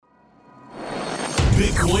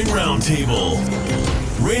Bitcoin Roundtable.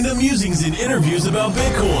 Random musings and interviews about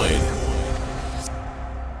Bitcoin.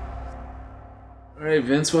 All right,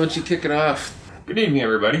 Vince, why don't you kick it off? Good evening,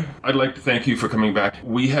 everybody. I'd like to thank you for coming back.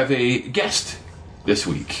 We have a guest this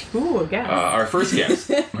week. Ooh, a guest. Our first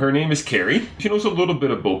guest. Her name is Carrie. She knows a little bit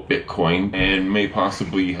about Bitcoin and may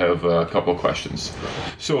possibly have a couple of questions.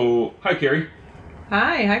 So, hi, Carrie.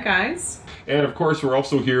 Hi guys. And of course, we're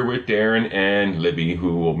also here with Darren and Libby,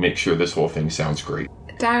 who will make sure this whole thing sounds great.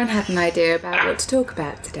 Darren had an idea about what to talk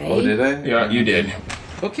about today. Oh, did I? Yeah, you did.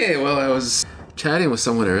 Okay, well, I was chatting with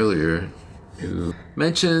someone earlier who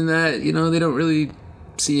mentioned that, they don't really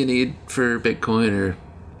see a need for Bitcoin, or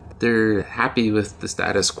they're happy with the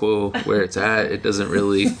status quo where it's at. It doesn't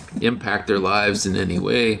really impact their lives in any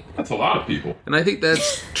way. That's a lot of people. And I think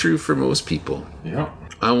that's true for most people. Yeah.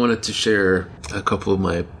 I wanted to share a couple of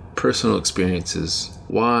my personal experiences,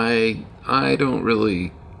 why I don't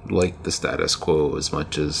really like the status quo as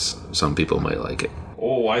much as some people might like it.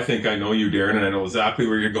 Oh, I think I know you, Darren, and I know exactly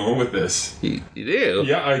where you're going with this. You do?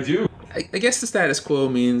 Yeah, I do. I guess the status quo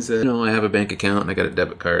means that, I have a bank account and I got a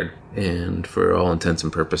debit card. And for all intents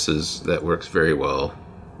and purposes, that works very well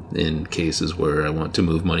in cases where I want to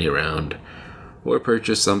move money around or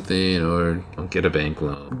purchase something or get a bank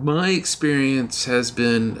loan. My experience has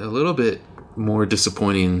been a little bit more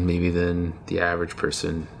disappointing maybe than the average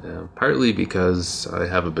person, partly because I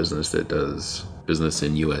have a business that does business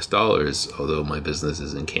in US dollars, although my business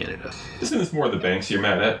is in Canada. Isn't this more the banks you're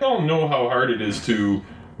mad at? You all know how hard it is to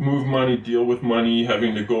move money, deal with money,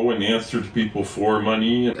 having to go and answer to people for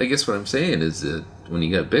money. I guess what I'm saying is that when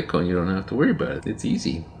you got Bitcoin, you don't have to worry about it. It's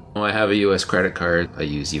easy. I have a US credit card. I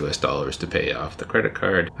use US dollars to pay off the credit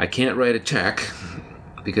card. I can't write a check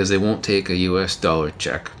because they won't take a US dollar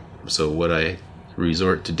check. So what I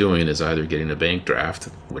resort to doing is either getting a bank draft,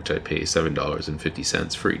 which I pay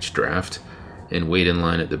 $7.50 for each draft, and wait in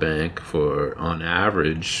line at the bank for, on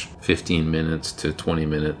average, 15 minutes to 20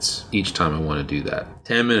 minutes each time I want to do that.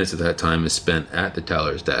 10 minutes of that time is spent at the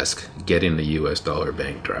teller's desk getting the US dollar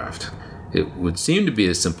bank draft. It would seem to be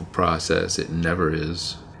a simple process. It never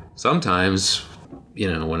is. Sometimes,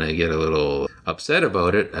 when I get a little upset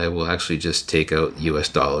about it, I will actually just take out US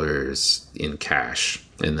dollars in cash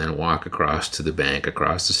and then walk across to the bank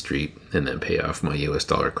across the street and then pay off my US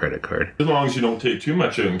dollar credit card. As long as you don't take too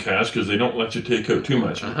much out in cash, because they don't let you take out too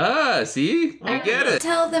much. Aha, see? I get it.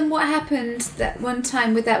 Tell them what happened that one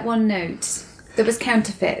time with that one note that was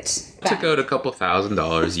counterfeit. Took out a couple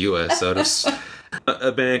 $1,000 US out of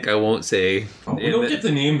a bank I won't say. We don't get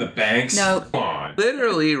to name the banks. No. Come on.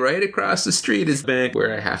 Literally right across the street is the bank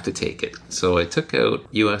where I have to take it. So I took out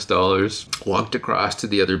US dollars, walked across to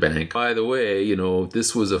the other bank. By the way,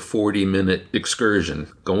 this was a 40-minute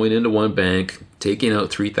excursion. Going into one bank, taking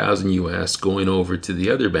out 3,000 US, going over to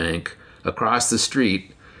the other bank across the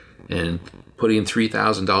street and putting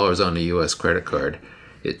 $3,000 on a US credit card.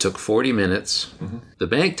 It took 40 minutes. Mm-hmm. The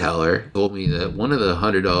bank teller told me that one of the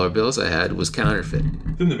 $100 bills I had was counterfeit.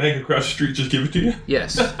 Didn't the bank across the street just give it to you?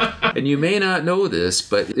 Yes. And you may not know this,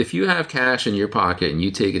 but if you have cash in your pocket and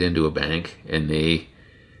you take it into a bank and they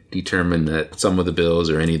determine that some of the bills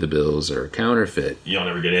or any of the bills are counterfeit, you'll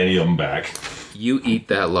never get any of them back. You eat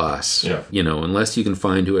that loss. Yeah. Unless you can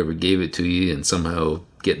find whoever gave it to you and somehow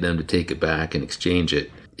get them to take it back and exchange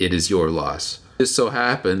it, it is your loss. It just so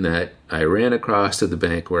happened that I ran across to the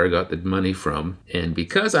bank where I got the money from, and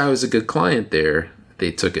because I was a good client there,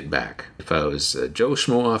 they took it back. If I was Joe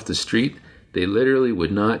Schmo off the street, they literally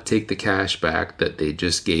would not take the cash back that they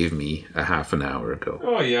just gave me a half an hour ago.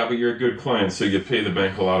 Oh yeah, but you're a good client, so you pay the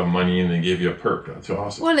bank a lot of money and they give you a perk. That's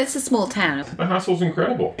awesome. Well, it's a small town. The hassle's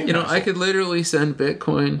incredible. I could literally send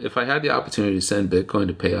Bitcoin. If I had the opportunity to send Bitcoin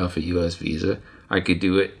to pay off a US Visa, I could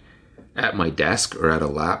do it at my desk or at a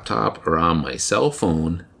laptop or on my cell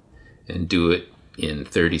phone and do it in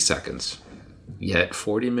 30 seconds. Yet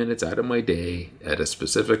 40 minutes out of my day at a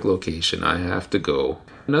specific location I have to go.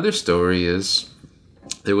 Another story is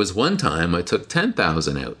there was one time I took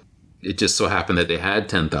 $10,000 out. It just so happened that they had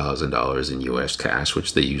 $10,000 in US cash,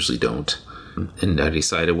 which they usually don't. And I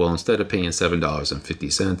decided, well, instead of paying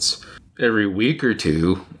 $7.50 every week or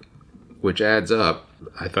two, which adds up,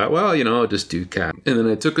 I thought, well, I'll just do cash. And then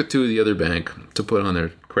I took it to the other bank to put on their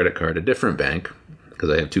credit card, a different bank, because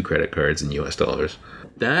I have two credit cards in US dollars.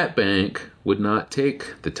 That bank would not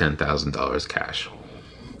take the $10,000 cash.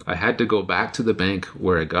 I had to go back to the bank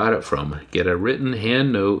where I got it from, get a written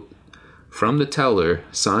hand note from the teller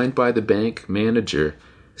signed by the bank manager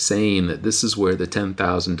saying that this is where the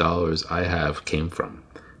 $10,000 I have came from.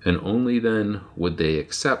 And only then would they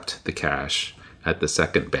accept the cash at the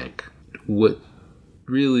second bank. What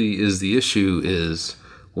really is the issue is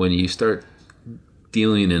when you start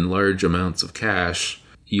dealing in large amounts of cash,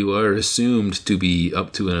 you are assumed to be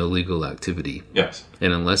up to an illegal activity. Yes.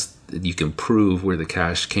 And unless you can prove where the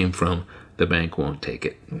cash came from, the bank won't take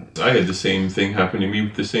it. I had the same thing happen to me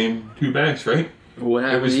with the same two banks, right? What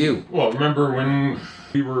happened to you? Well, remember when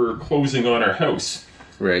we were closing on our house?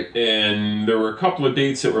 Right. And there were a couple of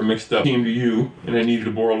dates that were mixed up. Came to you, and I needed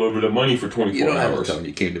to borrow a little bit of money for 24 You don't have to hours. tell me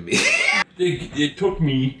you came to me. It took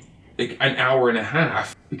me like an hour and a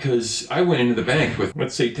half because I went into the bank with,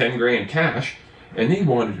 let's say, 10 grand cash, and they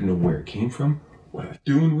wanted to know where it came from, what I was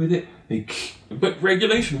doing with it. But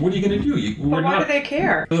regulation, what are you going to do? But why do they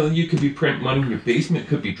care? You could be print money in your basement,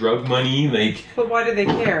 could be drug money, But why do they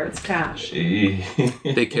care? It's cash.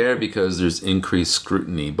 They care because there's increased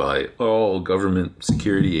scrutiny by all government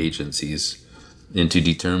security agencies into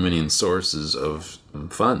determining sources of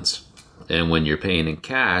funds. And when you're paying in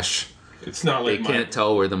cash, It's not they like can't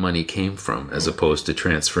tell where the money came from as opposed to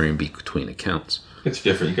transferring between accounts. It's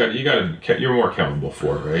different. You're more accountable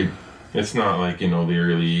for it, right? It's not like, the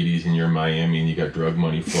early 80s and you're in Miami and you got drug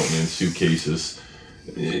money floating in suitcases.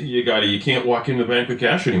 You can't walk into the bank with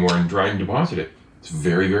cash anymore and try and deposit it. It's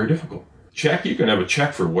very, very difficult. Check, you can have a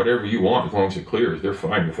check for whatever you want as long as it clears. They're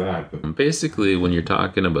fine with that. But Basically, when you're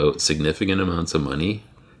talking about significant amounts of money,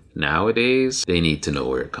 nowadays, they need to know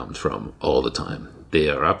where it comes from all the time. They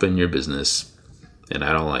are up in your business, and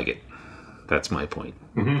I don't like it. That's my point.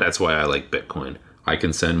 Mm-hmm. That's why I like Bitcoin. I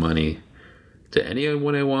can send money to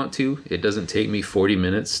anyone I want to. It doesn't take me 40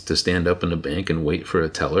 minutes to stand up in a bank and wait for a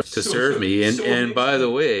teller to serve me. And by the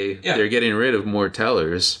way, they're getting rid of more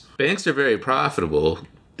tellers. Banks are very profitable.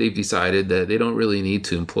 They've decided that they don't really need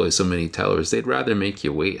to employ so many tellers. They'd rather make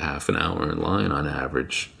you wait half an hour in line on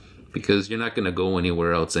average because you're not going to go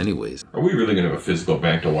anywhere else anyways. are we really going to have a physical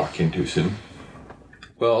bank to walk into soon?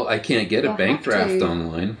 Well, I can't get a bank draft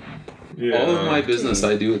online. Yeah. All of my business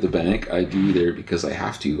I do at the bank, I do there because I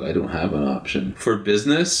have to. I don't have an option. For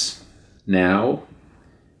business, now,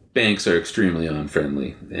 banks are extremely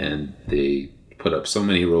unfriendly and they put up so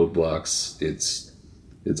many roadblocks.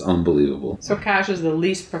 It's unbelievable. So cash is the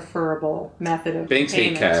least preferable method of Banks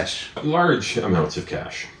hate payment. cash. Large amounts of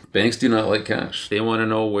cash. Banks do not like cash. They want to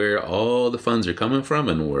know where all the funds are coming from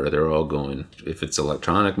and where they're all going. If it's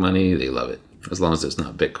electronic money, they love it. As long as it's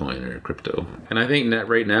not Bitcoin or crypto. And I think that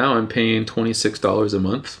right now I'm paying $26 a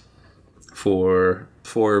month for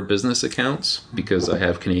 4 business accounts because I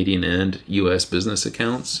have Canadian and US business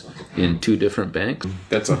accounts in 2 different banks.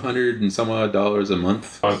 That's $100 and some odd a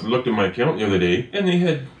month. I looked at my account the other day, and they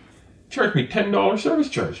had charged me $10 service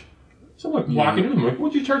charge. So I'm like, walking in, I'm like,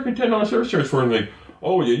 what'd you charge me $10 service charge for? And like,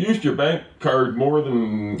 oh, you used your bank card more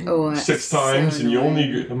than 6 times, and you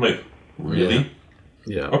only... I'm like, really?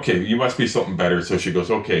 Yeah. Okay, you must be something better. So she goes,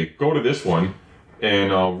 okay, go to this one,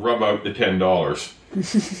 and I'll rub out the $10.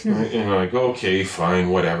 And I'm like, okay, fine,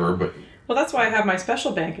 whatever. But Well, that's why I have my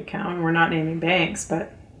special bank account. We're not naming banks,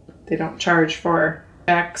 but they don't charge for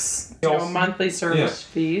checks, monthly service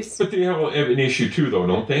fees. But they have an issue too, though,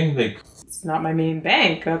 don't they? Like, It's not my main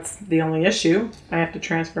bank. That's the only issue. I have to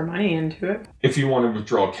transfer money into it. if you want to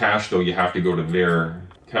withdraw cash, though, you have to go to their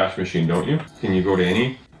cash machine, don't you? Can you go to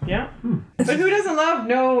any? Yeah. But who doesn't love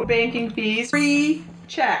no banking fees? Free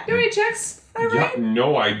check. Do you know how many checks I write?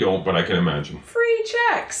 No, I don't, but I can imagine. Free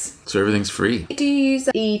checks. So everything's free. Do you use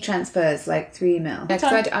e-transfers like through email? Yeah,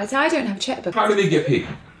 'cause I don't have a checkbook. How do they get paid?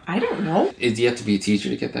 I don't know. Do you have to be a teacher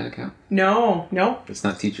to get that account? No. It's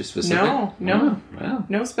not teacher specific? No. Oh, wow.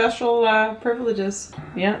 No special privileges.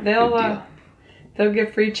 Yeah, Good deal. they'll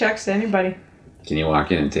give free checks to anybody. Can you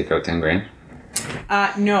walk in and take out 10 grand?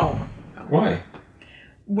 No. Why?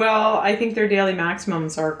 Well, I think their daily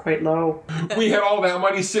maximums are quite low. We had all that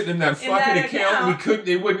money sitting in that fucking that account. account.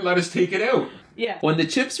 They wouldn't let us take it out. Yeah. When the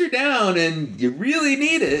chips are down and you really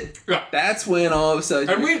need it, Yeah. that's when all of a sudden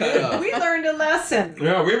And you we cut did. off. We learned a lesson.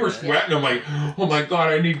 Yeah, we were sweating. I'm like, oh my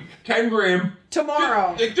God, I need 10 grand.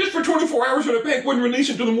 Tomorrow. Just for 24 hours when the bank wouldn't release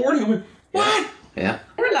it till the morning. I'm like, what? Yeah.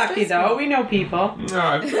 We're lucky though. We know people.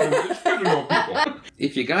 Nah, it's good to know people.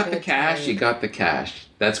 If you got the cash, you got the cash.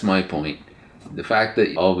 That's my point. The fact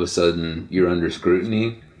that all of a sudden you're under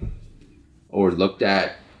scrutiny or looked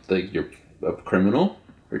at like you're a criminal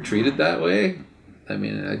or treated that way, I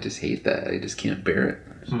mean, I just hate that. I just can't bear it.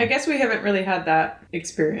 I guess we haven't really had that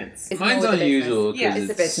experience. It's Mine's more the unusual business. because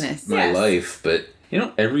It's the business. my Yes. life, but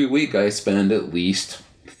every week I spend at least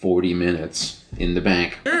 40 minutes in the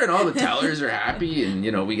bank. Sure, and all the tellers are happy and,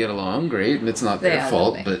 we get along great and it's not They their are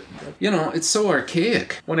fault, lovely. but, it's so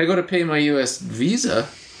archaic. When I go to pay my US Visa,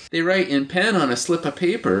 they write in pen on a slip of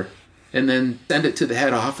paper and then send it to the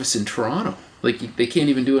head office in Toronto. Like they can't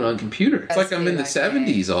even do it on computer. It's like I'm in the That's like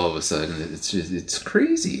 70s all of a sudden. It's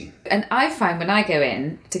crazy. And I find when I go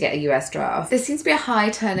in to get a US draft, there seems to be a high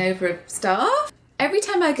turnover of staff. Every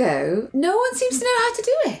time I go, no one seems to know how to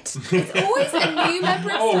do it. It's always a new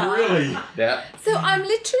member of staff. Oh, really? Yeah. So I'm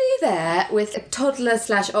literally there with a toddler /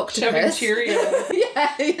 Shoving octopus. Cheerios.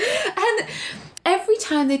 Yeah. And every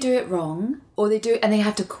time they do it wrong, or they do it and they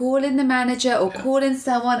have to call in the manager or call in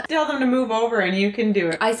someone, Tell them to move over and you can do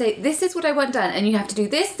it. I say, this is what I want done, and you have to do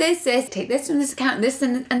this, take this from this account, this,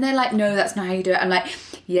 and they're like, no, that's not how you do it. I'm like,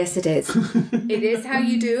 yes, it is. It is how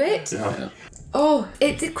you do it. Yeah. Oh,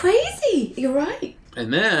 it's crazy. You're right.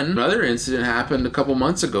 And then another incident happened a couple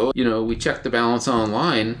months ago. You know, we checked the balance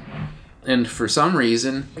online, and for some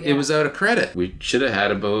reason, it was out of credit. We should have had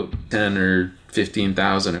about 10 or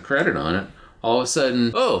 15,000 of credit on it. All of a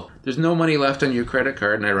sudden, there's no money left on your credit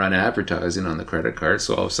card, and I run advertising on the credit card,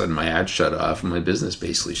 so all of a sudden my ad shut off and my business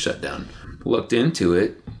basically shut down. Looked into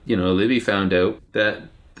it, you know, Libby found out that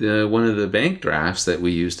one of the bank drafts that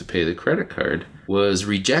we used to pay the credit card was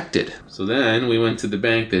rejected. So then we went to the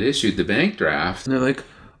bank that issued the bank draft, and they're like,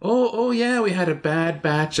 oh yeah, we had a bad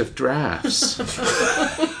batch of drafts. Just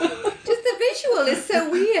the visual is so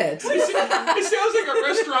weird. It sounds like a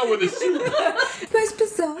restaurant with a soup. Most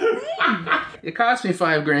bizarre thing. It cost me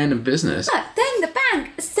 $5,000 in business. But then the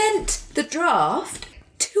bank sent the draft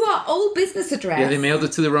to our old business address. Yeah, they mailed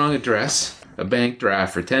it to the wrong address. A bank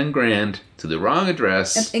draft for $10,000 to the wrong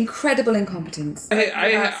address. Incredible incompetence. I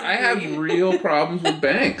have real problems with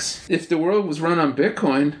banks. If the world was run on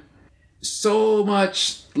Bitcoin, so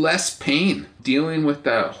much less pain dealing with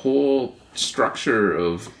that whole structure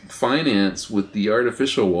of finance with the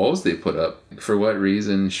artificial walls they put up. For what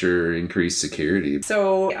reason? Sure, increased security.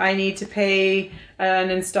 So I need to pay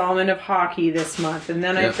an installment of hockey this month, and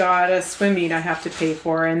then I've got a swim meet I have to pay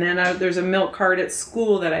for, and then there's a milk card at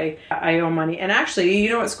school that I owe money. And actually, you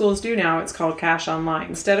know what schools do now? It's called Cash Online.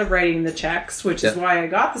 Instead of writing the checks, which is why I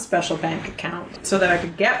got the special bank account, so that I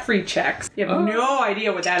could get free checks. You have no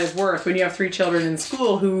idea what that is worth when you have 3 children in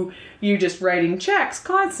school who you just writing checks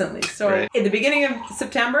constantly. So at the beginning of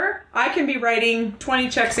September, I can be writing 20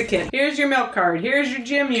 checks a kid. Here's your milk card. Here's your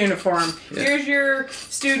gym uniform. Here's your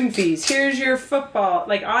student fees. Here's your football.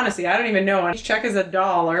 Like, honestly, I don't even know. Each check is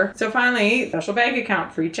 $1. So finally, special bank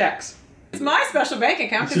account, free checks. It's my special bank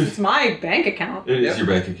account because it's my bank account. It is your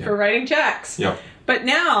bank account. For writing checks. Yep. But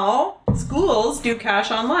now, schools do Cash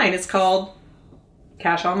Online. It's called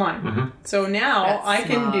Cash Online. Mm-hmm. So now That's I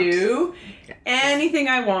can smart. do anything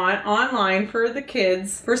I want online for the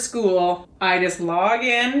kids for school. I just log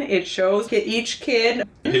in. It shows each kid.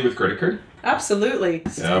 Pay with credit card? Absolutely.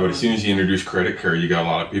 Yeah, but as soon as you introduce credit card, you got a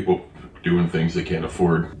lot of people doing things they can't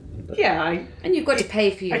afford. Yeah. And you've got to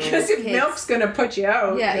pay for your I guess if kids. milk's going to put you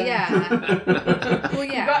out. Yeah. Well,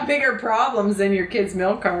 You've yeah. got bigger problems than your kid's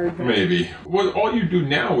milk card. Maybe. Well, all you do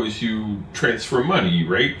now is you transfer money,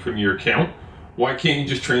 right, from your account. Why can't you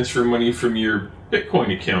just transfer money from your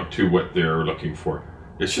Bitcoin account to what they're looking for?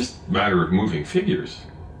 It's just a matter of moving figures.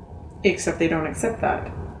 Except they don't accept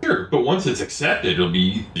that. Sure, but once it's accepted, it'll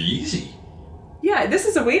be easy. Yeah, this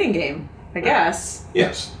is a waiting game, I guess.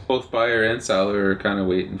 Yes. Both buyer and seller are kind of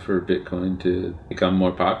waiting for Bitcoin to become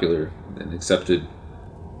more popular, an accepted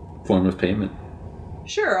form of payment.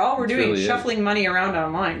 Sure, all we're doing really is is. shuffling money around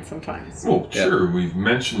online sometimes. Well, sure, we've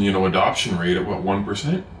mentioned, adoption rate at what,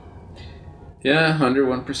 1%? Yeah, under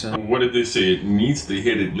 1%. What did they say? It needs to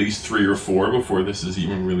hit at least 3 or 4 before this is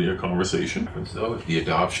even really a conversation. So if the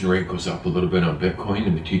adoption rate goes up a little bit on Bitcoin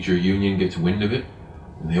and the teacher union gets wind of it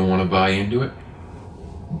and they want to buy into it,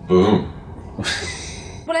 boom.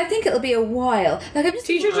 Well, I think it'll be a while. Like, I'm just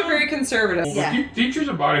Teachers are very conservative. Yeah. Teachers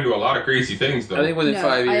are bought into a lot of crazy things, though. I think within 5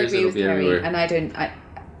 I years agree it'll with be Carrie, everywhere. and I don't.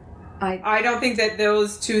 I don't think that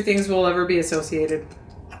those two things will ever be associated.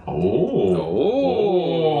 Oh,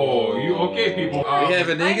 you okay, people? We have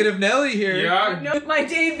a negative Nelly here. Yeah. No, my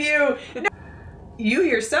debut. No. You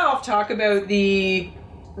yourself talk about the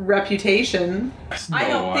reputation. I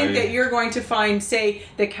don't think that you're going to find, say,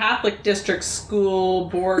 the Catholic District School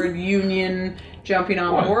Board Union jumping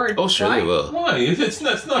on Why? board. Oh, sure they will. Why? It's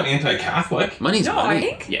not anti-Catholic. Money's No, money. I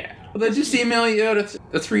think. Yeah. Well, they just email you out a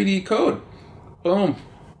 3D code. Boom.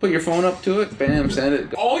 Put your phone up to it. Bam. Send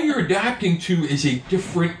it. All you're adapting to is a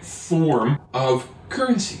different form of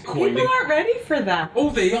currency. People aren't ready for that. Oh,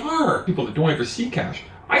 they are. People that don't ever see cash.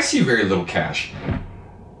 I see very little cash.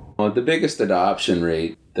 Well, the biggest adoption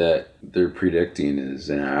rate that they're predicting is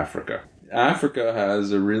in Africa. Africa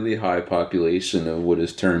has a really high population of what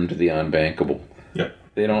is termed the unbankable. Yep.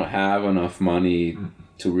 They don't have enough money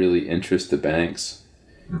to really interest the banks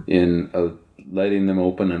in a letting them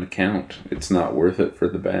open an account. It's not worth it for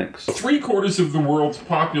the banks. 3/4 of the world's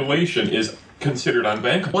population is considered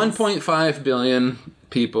unbankable. 1.5 billion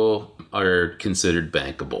people are considered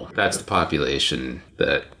bankable. That's the population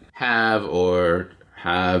that have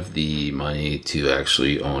the money to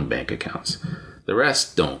actually own bank accounts. The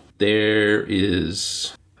rest don't. There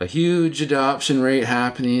is a huge adoption rate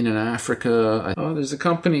happening in Africa. There's a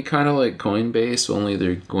company kind of like Coinbase, only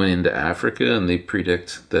they're going into Africa, and they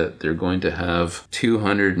predict that they're going to have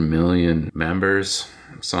 200 million members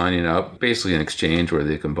signing up, basically an exchange where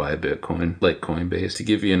they can buy Bitcoin, like Coinbase. To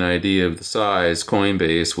give you an idea of the size,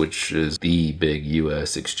 Coinbase, which is the big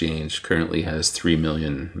US exchange, currently has 3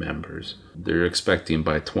 million members. They're expecting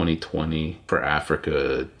by 2020 for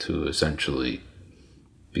Africa to essentially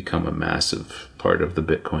become a massive part of the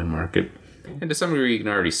Bitcoin market. And to some degree, you can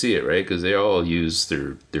already see it, right? Because they all use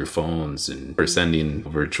their phones and are sending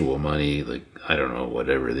virtual money, like, I don't know,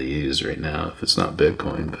 whatever they use right now, if it's not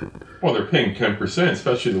Bitcoin. But Well, they're paying 10%,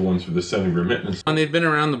 especially the ones with the sending remittance. and they've been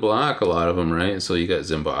around the block, a lot of them, right? So you got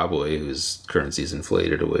Zimbabwe, whose currency's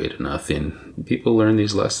inflated away to nothing. People learn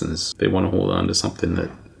these lessons. They want to hold on to something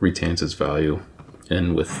that retains its value.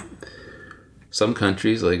 And with some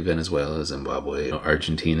countries like Venezuela, Zimbabwe,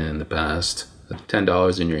 Argentina in the past,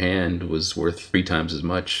 $10 in your hand was worth 3 times as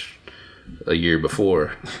much a year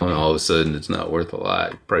before. And all of a sudden, it's not worth a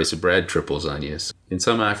lot. Price of bread triples on you. In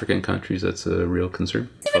some African countries, that's a real concern.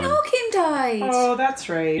 Stephen Hawking died. Oh, that's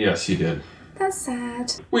right. Yes, he did. That's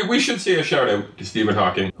sad. We should say a shout out to Stephen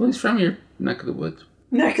Hawking. Well, he's from your neck of the woods.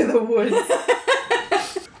 Neck of the woods.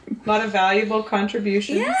 A lot of valuable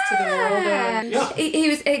contributions to the world. Yeah. He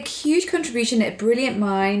was a huge contribution, a brilliant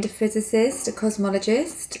mind, a physicist, a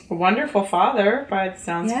cosmologist. A wonderful father, by the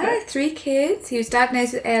sounds of Yeah, it. 3 kids. He was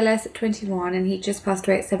diagnosed with ALS at 21 and he just passed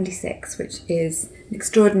away at 76, which is an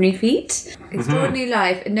extraordinary feat. Extraordinary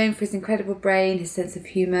life, and known for his incredible brain, his sense of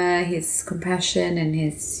humour, his compassion and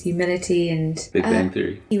his humility. And Big Bang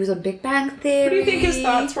Theory. he was on Big Bang Theory. What do you think his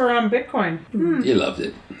thoughts were on Bitcoin? You loved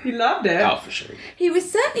it. He loved it. Oh, for sure. He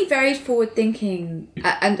was certainly very forward-thinking,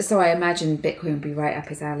 and so I imagine Bitcoin would be right up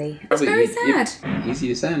his alley. It's very sad. Easy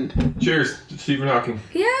to send. Cheers to Stephen Hawking.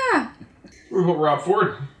 Yeah. What about Rob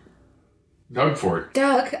Ford? Doug Ford.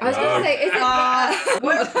 Doug, I was going to say, is it...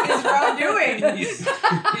 What is Rob doing?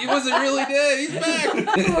 He wasn't really dead. He's back.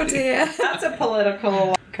 Oh dear. That's a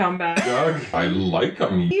political comeback. Doug, I like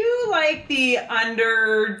him. You like the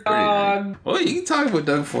underdog. Well, you can talk about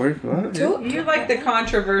Doug Ford. You like the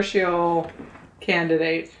controversial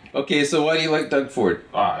candidate. Okay, so why do you like Doug Ford?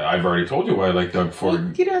 I've already told you why I like Doug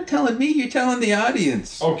Ford. You're not telling me. You're telling the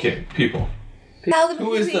audience. Okay, people. Tell them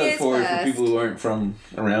Who is he Doug Ford for first. people who aren't from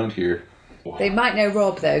around here? They might know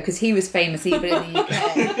Rob though, because he was famous even in the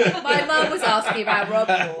UK. My mum was asking about Rob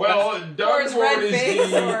Ford. Well, Doug Ford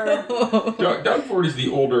Doug Ford is the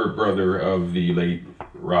older brother of the late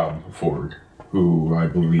Rob Ford, who I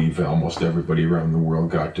believe almost everybody around the world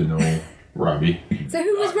got to know. Robbie. So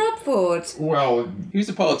who was Rob Ford? Well, He was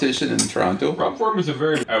a politician in Toronto. Rob Ford was a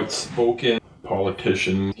very outspoken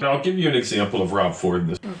politician. And I'll give you an example of Rob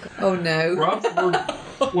Ford. Oh no. Rob Ford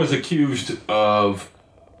was accused of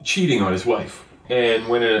cheating on his wife. And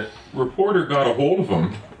when a reporter got a hold of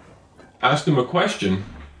him, asked him a question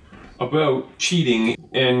about cheating,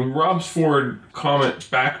 and Rob Ford's comment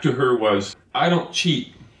back to her was, "I don't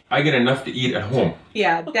cheat. I get enough to eat at home."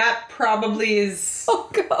 Yeah, that probably is. Oh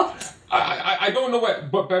god. I don't know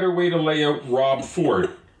what better way to lay out Rob Ford.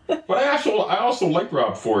 But I also like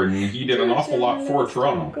Rob Ford, and he did an awful lot for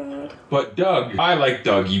Toronto. But Doug, I like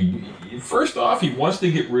Doug. First off, he wants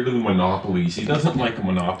to get rid of the monopolies. He doesn't like a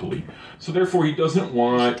monopoly. So therefore, he doesn't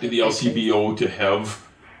want the LCBO to have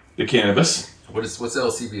the cannabis. What's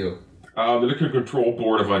LCBO? The Liquor Control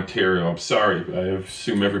Board of Ontario. I'm sorry, I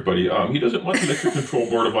assume everybody. He doesn't want the Liquor Control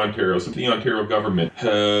Board of Ontario. So the Ontario government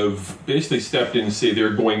have basically stepped in and say they're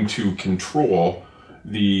going to control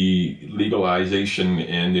the legalization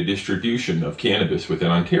and the distribution of cannabis within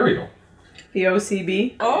Ontario. The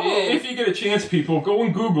OCB. Oh. If you get a chance, people, go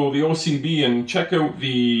and Google the OCB and check out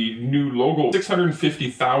the new logo.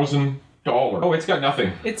 $650,000. Oh, it's got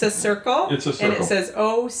nothing. It's a circle. It's a circle. And it says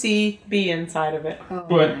OCB inside of it. Oh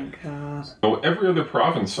But- my god. So every other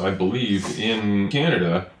province, I believe, in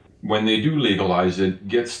Canada, when they do legalize it,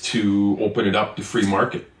 gets to open it up to free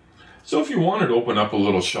market. So if you wanted to open up a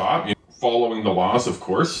little shop, following the laws, of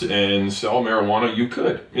course, and sell marijuana, you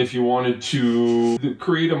could. If you wanted to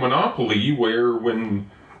create a monopoly where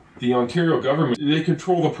when the Ontario government, they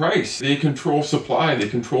control the price, they control supply, they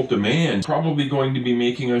control demand, probably going to be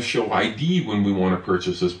making us show ID when we want to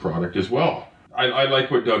purchase this product as well. I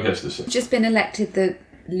like what Doug has to say. Just been elected the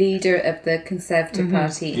leader of the Conservative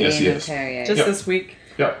Party Yes, he in is. Ontario. Just this week.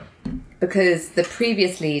 Yeah. Because the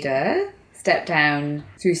previous leader stepped down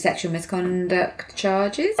through sexual misconduct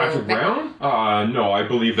charges. Patrick Brown? No, I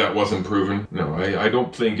believe that wasn't proven. No, I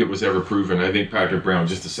don't think it was ever proven. I think Patrick Brown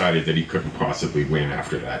just decided that he couldn't possibly win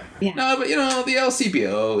after that. No, but the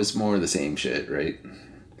LCBO is more the same shit, right?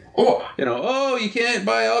 Oh, You can't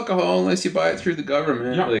buy alcohol unless you buy it through the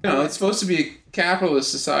government. Yeah. It's supposed to be a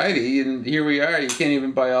capitalist society, and here we are. You can't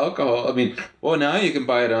even buy alcohol. I mean, now you can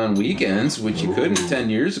buy it on weekends, which you couldn't 10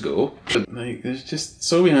 years ago. But, there's just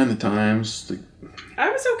so behind the times. I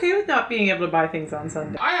was okay with not being able to buy things on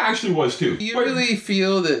Sunday. I actually was too. Do you really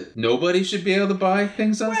feel that nobody should be able to buy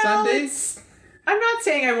things on Sundays? I'm not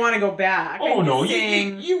saying I want to go back. Oh, I'm no, just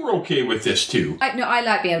saying... you were okay with this too. I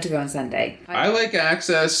like being able to go on Sunday. I like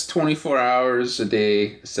access 24 hours a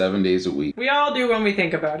day, 7 days a week. We all do when we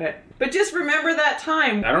think about it. But just remember that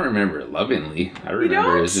time. I don't remember it lovingly. I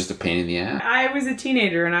remember it was just a pain in the ass. I was a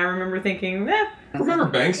teenager and I remember thinking, Remember,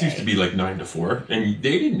 banks used to be like 9 to 4, and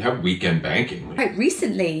they didn't have weekend banking. Quite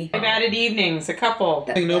recently. I've added evenings, a couple.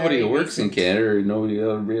 I think nobody who works in Canada or nobody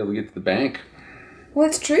will be able to get to the bank. Well,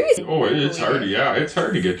 it's true. Oh, it's hard. Yeah, it's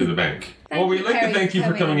hard to get to the bank. Well, we'd like to thank you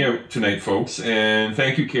for coming out tonight, folks. And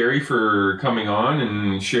thank you, Carrie, for coming on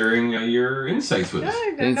and sharing your insights with us.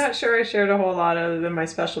 I'm not sure I shared a whole lot other than my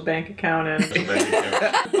special bank account. And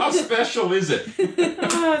How special is it?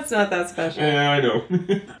 it's not that special. Yeah, I know.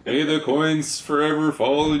 May the coins forever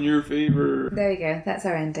fall in your favor. There we go. That's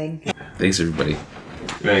our ending. Thanks, everybody.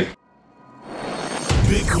 Thanks.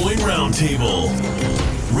 Bitcoin Roundtable.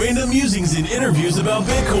 Random musings and interviews about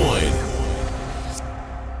Bitcoin.